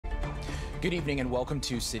Good evening and welcome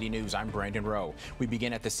to City News. I'm Brandon Rowe. We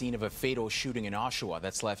begin at the scene of a fatal shooting in Oshawa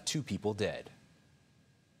that's left 2 people dead.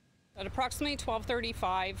 At approximately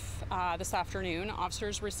 12:35 this afternoon,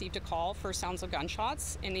 officers received a call for sounds of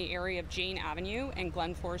gunshots in the area of Jane Avenue and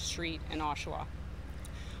Glenforth Street in Oshawa.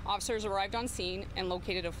 Officers arrived on scene and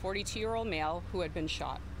located a 42-year-old male who had been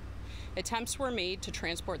shot. Attempts were made to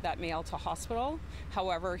transport that male to hospital.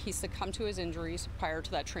 However, he succumbed to his injuries prior to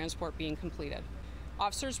that transport being completed.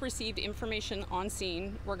 Officers received information on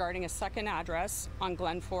scene regarding a second address on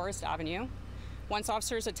Glenforth Avenue. Once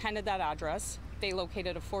officers attended that address, they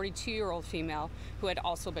located a 42-year-old female who had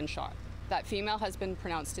also been shot. That female has been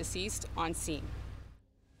pronounced deceased on scene.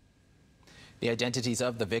 The identities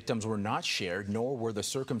of the victims were not shared, nor were the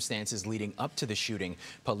circumstances leading up to the shooting.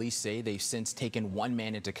 Police say they've since taken one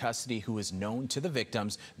man into custody who is known to the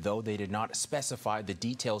victims, though they did not specify the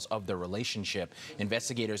details of their relationship.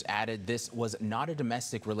 Investigators added this was not a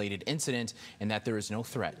domestic-related incident and that there is no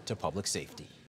threat to public safety.